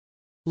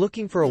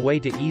Looking for a way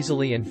to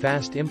easily and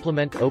fast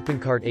implement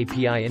OpenCart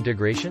API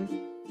integration?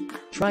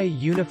 Try a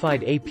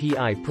unified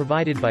API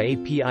provided by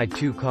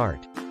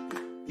API2Cart.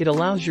 It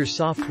allows your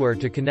software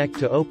to connect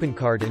to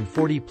OpenCart and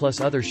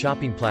 40+ other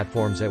shopping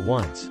platforms at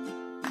once.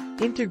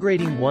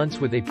 Integrating once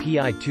with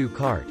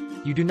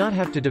API2Cart, you do not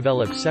have to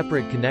develop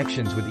separate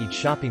connections with each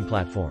shopping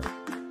platform.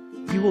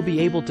 You will be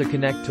able to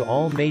connect to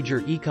all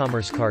major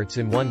e-commerce carts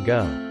in one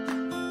go.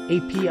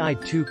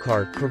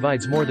 API2Cart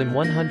provides more than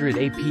 100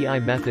 API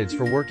methods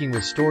for working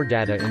with store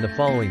data in the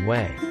following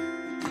way: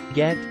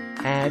 get,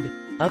 add,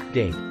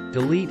 update,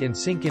 delete and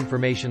sync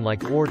information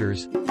like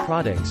orders,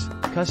 products,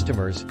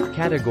 customers,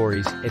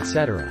 categories,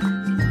 etc.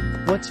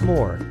 What's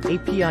more,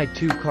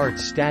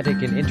 API2Cart's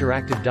static and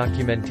interactive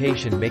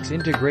documentation makes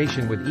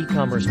integration with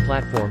e-commerce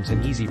platforms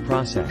an easy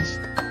process.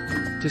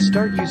 To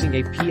start using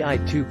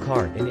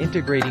API2Cart and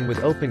integrating with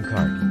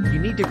OpenCart, you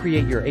need to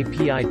create your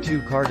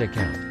API2Cart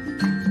account.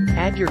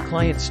 Add your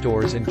client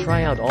stores and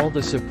try out all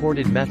the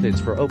supported methods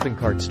for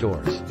OpenCart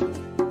stores.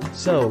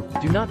 So,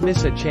 do not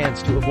miss a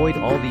chance to avoid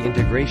all the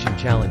integration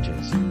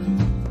challenges.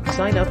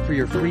 Sign up for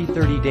your free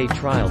 30-day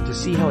trial to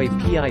see how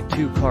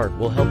API2Cart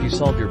will help you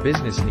solve your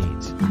business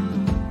needs.